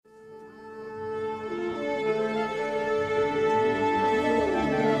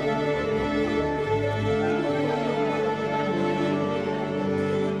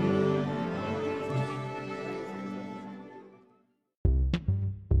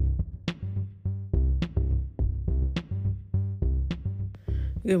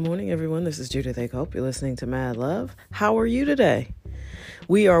Good morning, everyone. This is Judith A. Cope. You're listening to Mad Love. How are you today?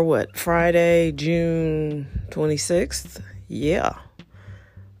 We are Friday, June 26th? Yeah.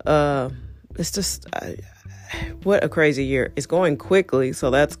 It's just, what a crazy year. It's going quickly, so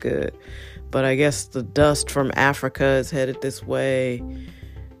that's good. But I guess the dust from Africa is headed this way.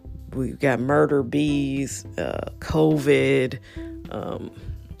 We've got murder bees, COVID.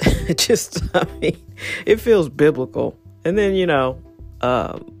 It feels biblical. And then,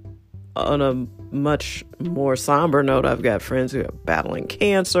 on a much more somber note, I've got friends who are battling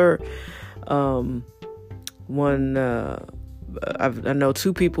cancer. I know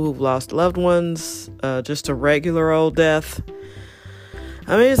two people who've lost loved ones, just a regular old death.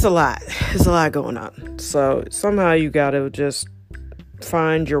 I mean, it's a lot. It's a lot going on. So somehow you got to just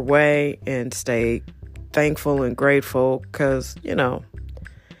find your way and stay thankful and grateful because,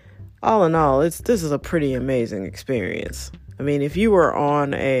 all in all, this is a pretty amazing experience. I mean, if you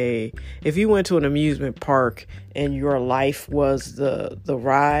went to an amusement park and your life was the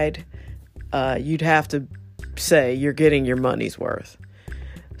ride, you'd have to say you're getting your money's worth.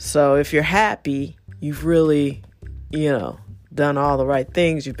 So if you're happy, you've really, done all the right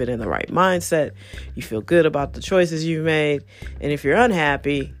things. You've been in the right mindset. You feel good about the choices you've made. And if you're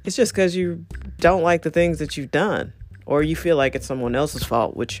unhappy, it's just because you don't like the things that you've done, or you feel like it's someone else's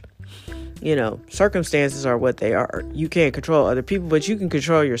fault, which circumstances are what they are. You can't control other people, but you can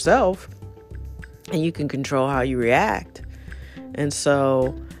control yourself and you can control how you react. And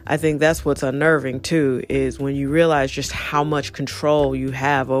so I think that's what's unnerving too, is when you realize just how much control you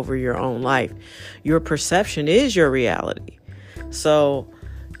have over your own life. Your perception is your reality. So,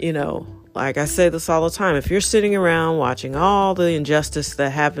 like I say this all the time, if you're sitting around watching all the injustice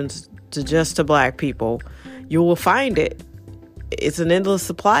that happens to Black people, you will find it. It's an endless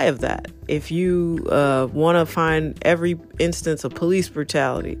supply of that. If you want to find every instance of police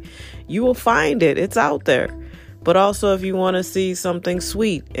brutality, you will find it. It's out there. But also, if you want to see something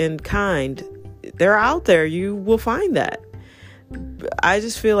sweet and kind, they're out there. You will find that. I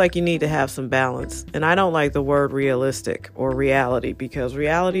just feel like you need to have some balance. And I don't like the word realistic or reality because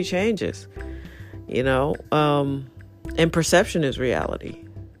reality changes, and perception is reality.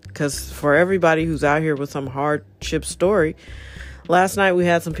 Because for everybody who's out here with some hardship story, last night we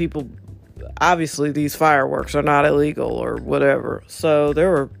had some people, obviously these fireworks are not illegal or whatever. So there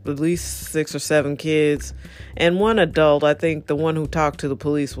were at least 6 or 7 kids and one adult. I think the one who talked to the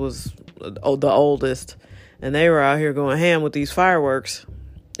police was the oldest. And they were out here going ham with these fireworks,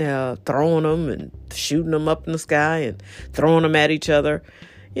 throwing them and shooting them up in the sky and throwing them at each other.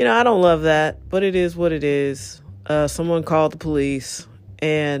 I don't love that, but it is what it is. Someone called the police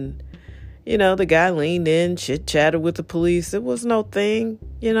and the guy leaned in, chit-chatted with the police. It was no thing,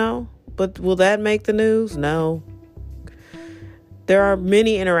 But will that make the news? No. There are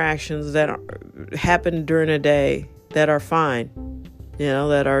many interactions that happen during a day that are fine.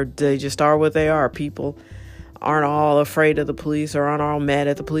 They just are what they are. People aren't all afraid of the police or aren't all mad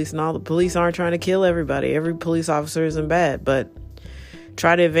at the police. And all the police aren't trying to kill everybody. Every police officer isn't bad. But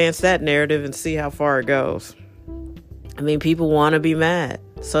try to advance that narrative and see how far it goes. I mean, people want to be mad.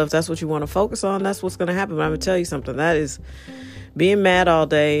 So if that's what you want to focus on, that's what's going to happen. But I'm going to tell you something. That is, being mad all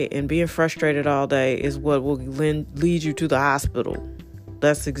day and being frustrated all day is what will lead you to the hospital.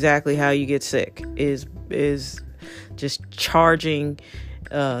 That's exactly how you get sick, is just charging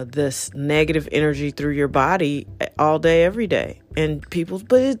this negative energy through your body all day, every day. And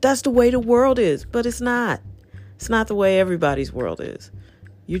that's the way the world is. But it's not. It's not the way everybody's world is.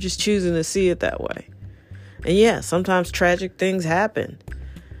 You're just choosing to see it that way. And yeah, sometimes tragic things happen.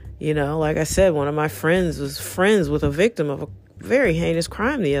 Like I said, one of my friends was friends with a victim of a very heinous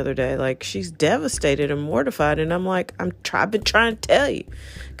crime the other day. Like, she's devastated and mortified. And I'm like, I've been trying to tell you,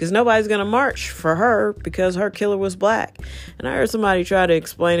 because nobody's going to march for her because her killer was Black. And I heard somebody try to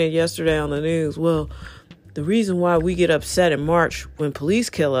explain it yesterday on the news. Well, the reason why we get upset and march when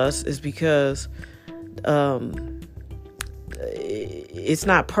police kill us is because it's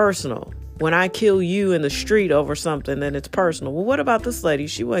not personal. When I kill you in the street over something, then it's personal. Well, what about this lady?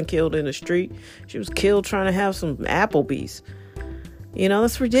 She wasn't killed in the street. She was killed trying to have some Applebee's.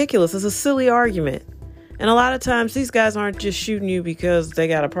 That's ridiculous. It's a silly argument. And a lot of times these guys aren't just shooting you because they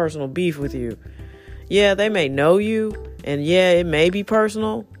got a personal beef with you. Yeah, they may know you, and yeah, it may be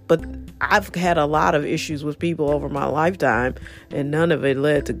personal, but I've had a lot of issues with people over my lifetime, and none of it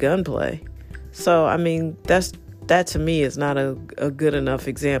led to gunplay. So, I mean, that to me is not a good enough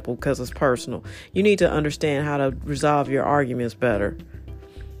example because it's personal. You need to understand how to resolve your arguments better.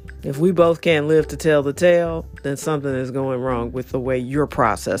 If we both can't live to tell the tale, then something is going wrong with the way you're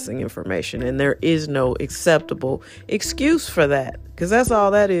processing information. And there is no acceptable excuse for that, because that's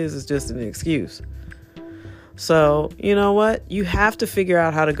all that is just an excuse. So, you know what? You have to figure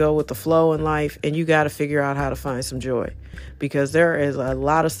out how to go with the flow in life, and you got to figure out how to find some joy, because there is a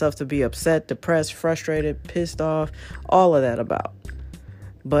lot of stuff to be upset, depressed, frustrated, pissed off, all of that about.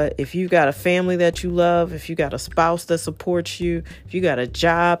 But if you've got a family that you love, if you got a spouse that supports you, if you got a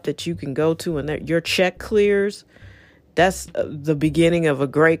job that you can go to and that your check clears, that's the beginning of a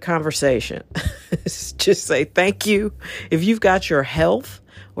great conversation. Just say thank you. If you've got your health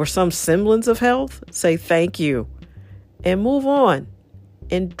or some semblance of health, say thank you and move on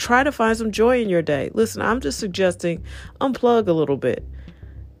and try to find some joy in your day. Listen, I'm just suggesting unplug a little bit.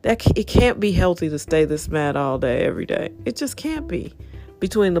 It can't be healthy to stay this mad all day, every day. It just can't be.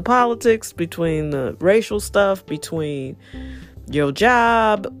 Between the politics, between the racial stuff, between your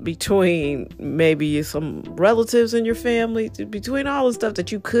job, between maybe some relatives in your family, between all the stuff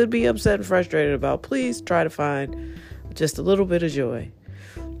that you could be upset and frustrated about, please try to find just a little bit of joy.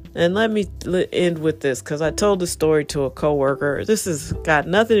 And let me end with this, because I told this story to a coworker. This has got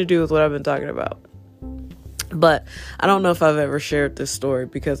nothing to do with what I've been talking about. But I don't know if I've ever shared this story,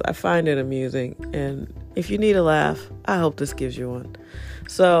 because I find it amusing. And if you need a laugh, I hope this gives you one.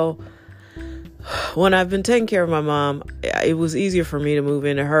 So when I've been taking care of my mom, it was easier for me to move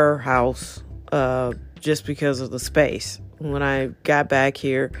into her house just because of the space. When I got back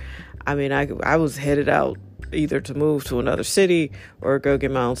here, I mean, I was headed out either to move to another city or go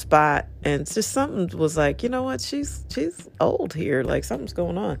get my own spot. And just something was like, you know what? She's old here. Like, something's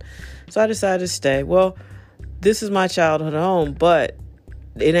going on. So I decided to stay. Well, this is my childhood home, but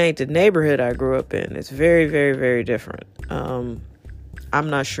it ain't the neighborhood I grew up in. It's very, very, very different. I'm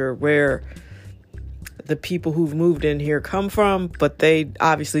not sure where the people who've moved in here come from, but they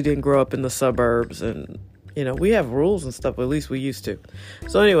obviously didn't grow up in the suburbs. And, you know, we have rules and stuff, but at least we used to.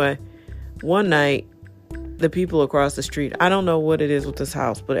 So anyway, one night, the people across the street, I don't know what it is with this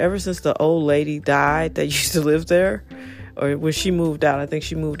house, but ever since the old lady died that used to live there, or when she moved out, I think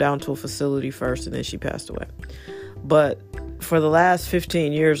she moved out to a facility first and then she passed away. But for the last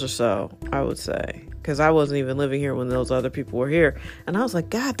 15 years or so, I would say, because I wasn't even living here when those other people were here. And I was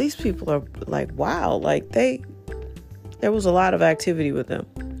like, God, these people are like, wow, like there was a lot of activity with them.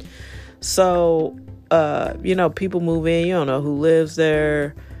 So, you know, people move in, you don't know who lives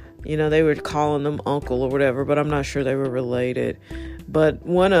there. You know, they were calling them uncle or whatever, but I'm not sure they were related. But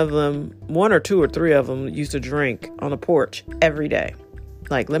one or two or three of them used to drink on the porch every day.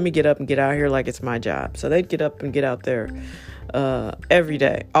 Like, let me get up and get out here like it's my job. So they'd get up and get out there every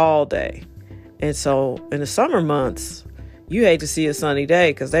day, all day. And so in the summer months, you hate to see a sunny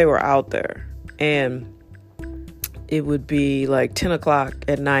day because they were out there. And it would be like 10 o'clock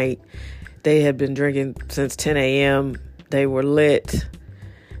at night. They had been drinking since 10 a.m. They were lit.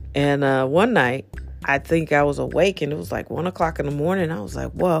 And one night, I think I was awake and it was like 1 o'clock in the morning. I was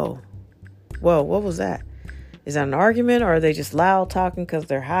like, whoa, what was that? Is that an argument, or are they just loud talking because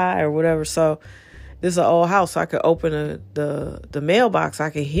they're high or whatever? So this is an old house. So I could open the mailbox. I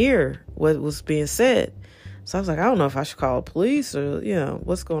could hear what was being said. So I was like, I don't know if I should call the police or, you know,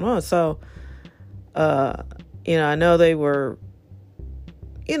 what's going on. So, you know, I know they were,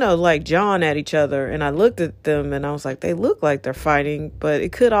 you know, like jawing at each other. And I looked at them and I was like, they look like they're fighting, but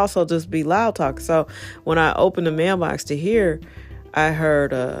it could also just be loud talk. So when I opened the mailbox to hear, I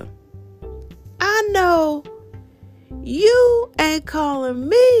heard, I know you ain't calling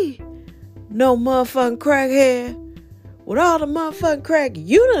me no motherfucking crackhead with all the motherfucking crack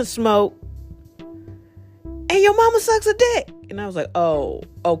you done smoke, and your mama sucks a dick. And I was like, oh,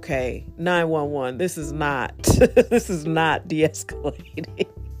 okay, 911. This is not de-escalating.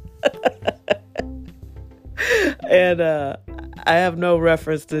 And I have no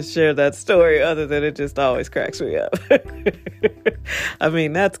reference to share that story other than it just always cracks me up. I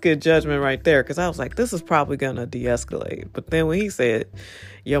mean, that's good judgment right there, because I was like, this is probably going to de-escalate. But then when he said,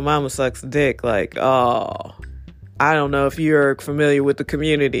 your mama sucks dick, like, oh, I don't know if you're familiar with the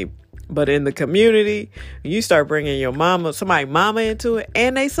community, but in the community, you start bringing your mama, somebody mama into it,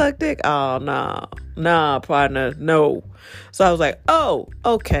 and they suck dick. Oh, nah, partner, no. So I was like, oh,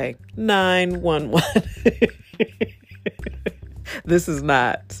 okay, 911. This is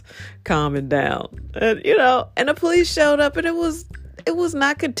not calming down. And, you know, and the police showed up, and it was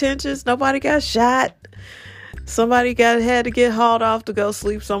not contentious. Nobody got shot. Somebody had to get hauled off to go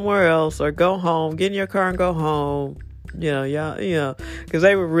sleep somewhere else or go home, get in your car and go home. You know, yeah, you know, because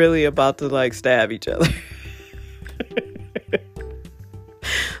they were really about to like stab each other.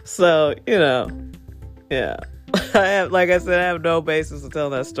 So, you know, yeah. Like I said, I have no basis to tell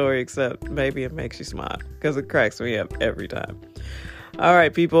that story except maybe it makes you smile because it cracks me up every time. All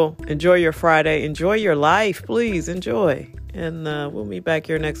right, people, enjoy your Friday. Enjoy your life. Please enjoy. And we'll meet back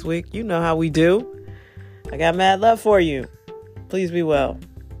here next week. You know how we do. I got mad love for you. Please be well.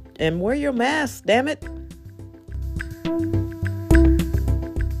 And wear your mask, damn it.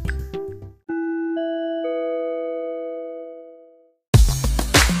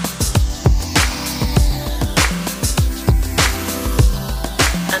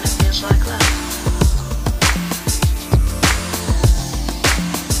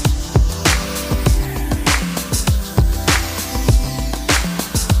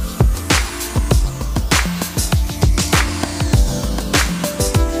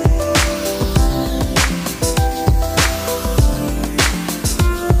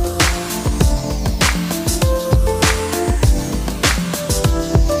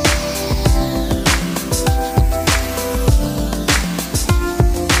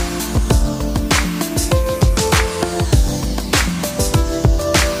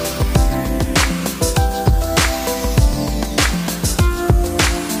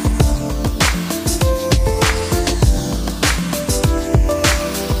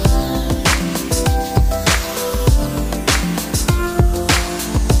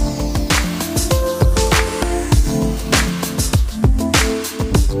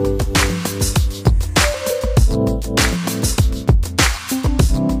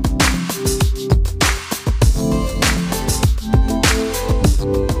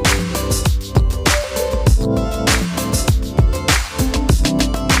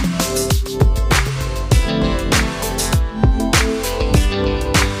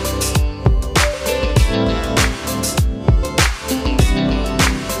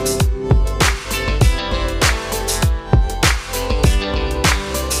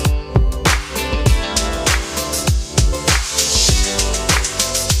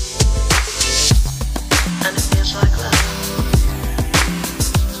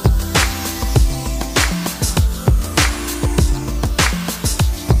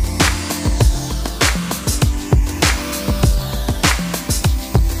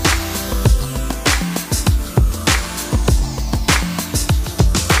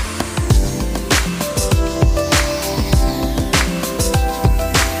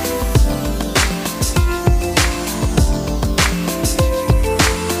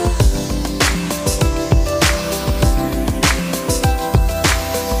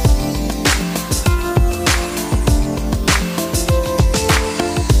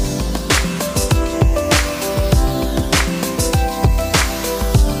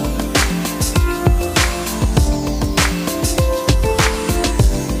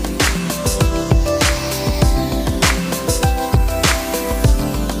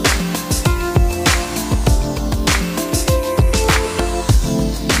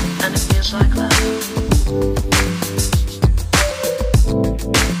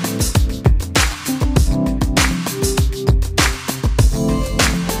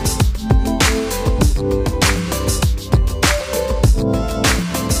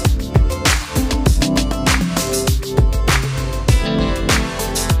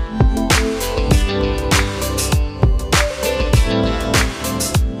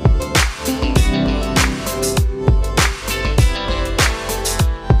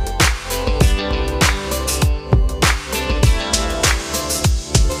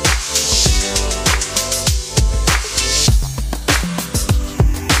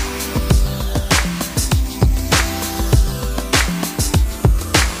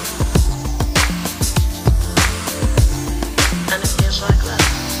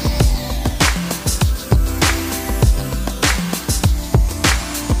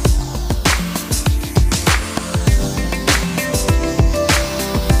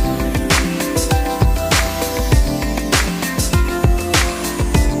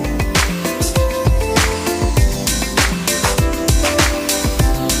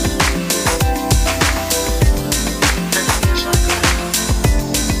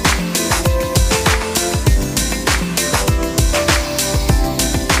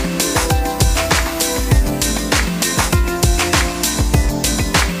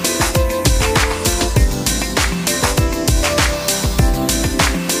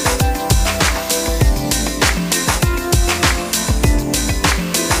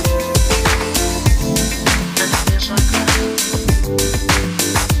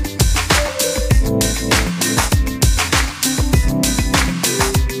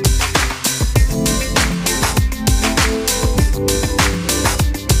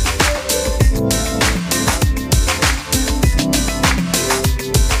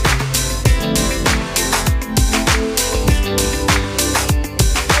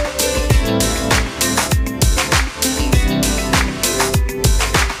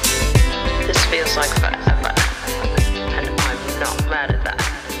 side of the